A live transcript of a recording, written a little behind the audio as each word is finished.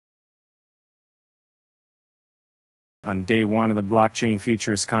On day one of the Blockchain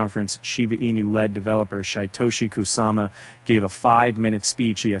Futurist Conference, Shiba Inu-led developer Shytoshi Kusama gave a 5-minute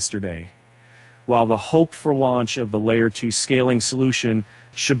speech yesterday. While the hope for launch of the Layer 2 scaling solution,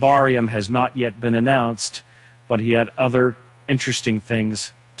 Shibarium, has not yet been announced, but he had other interesting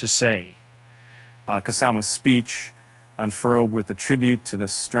things to say. Kusama's speech unfurled with a tribute to the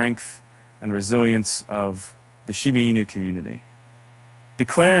strength and resilience of the Shiba Inu community.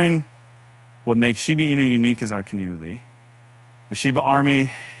 Declaring what makes Shiba Inu unique is our community. The Shiba Army,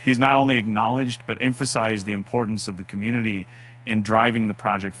 he's not only acknowledged, but emphasized the importance of the community in driving the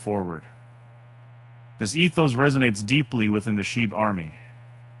project forward. This ethos resonates deeply within the Shiba Army,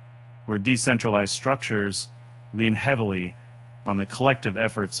 where decentralized structures lean heavily on the collective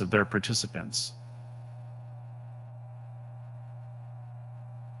efforts of their participants.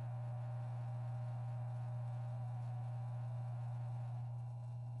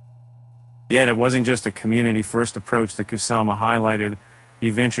 Yet it wasn't just a community-first approach that Kusama highlighted.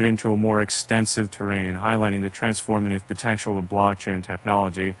 He ventured into a more extensive terrain, highlighting the transformative potential of blockchain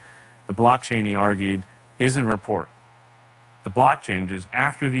technology. The blockchain, he argued, isn't a report. The blockchain is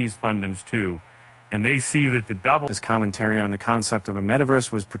after these fundings too, and they see that the double. His commentary on the concept of a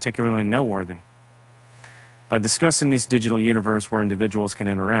metaverse was particularly noteworthy. By discussing this digital universe where individuals can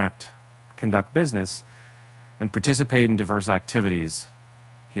interact, conduct business, and participate in diverse activities,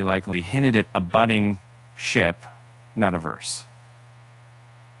 he likely hinted at a budding ship metaverse.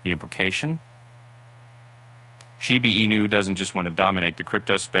 The implication? Shiba Inu doesn't just want to dominate the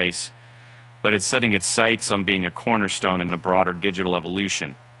crypto space, but it's setting its sights on being a cornerstone in the broader digital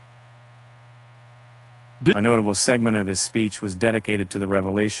evolution. A notable segment of his speech was dedicated to the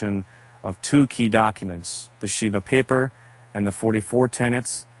revelation of 2 key documents, the Shiba Paper and the 44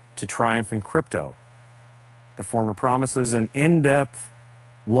 Tenets to Triumph in Crypto. The former promises an in-depth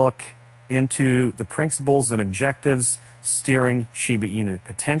look into the principles and objectives steering Shiba Inu,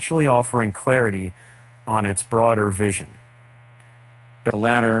 potentially offering clarity on its broader vision. The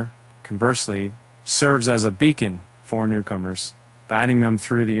latter, conversely, serves as a beacon for newcomers, guiding them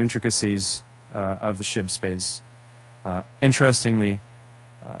through the intricacies of the SHIB space. Interestingly,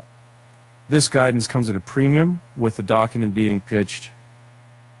 this guidance comes at a premium, with the document being pitched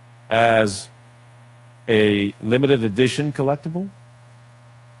as a limited edition collectible,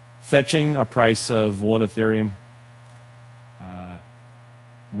 fetching a price of 1 Ethereum.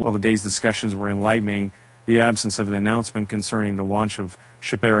 While the day's discussions were enlightening, the absence of an announcement concerning the launch of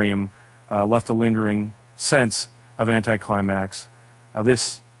Shibarium left a lingering sense of anticlimax.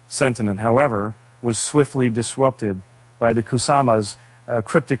 This sentiment, however, was swiftly disrupted by the Kusama's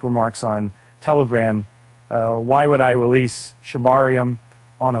cryptic remarks on Telegram. Why would I release Shibarium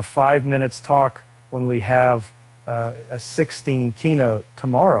on a 5 minutes talk when we have a 16 keynote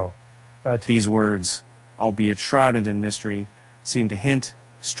tomorrow? These words, albeit shrouded in mystery, seem to hint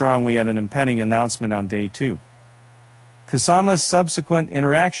strongly at an impending announcement on day 2. Kusama's subsequent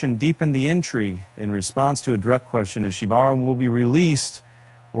interaction deepened the intrigue. In response to a direct question if Shibarium will be released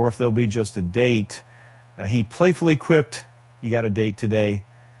or if there'll be just a date, he playfully quipped, "You got a date today,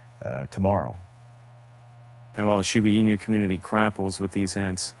 tomorrow." And while the Shiba Inu community grapples with these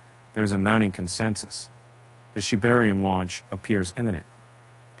hints, there's a mounting consensus. The Shibarium launch appears imminent.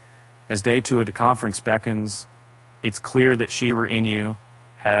 As day 2 of the conference beckons, it's clear that Shiba Inu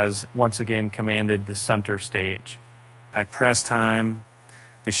has once again commanded the center stage. At press time,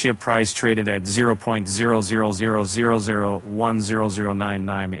 the SHIB price traded at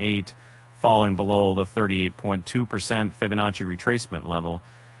 0.00000100998, falling below the 38.2% Fibonacci retracement level,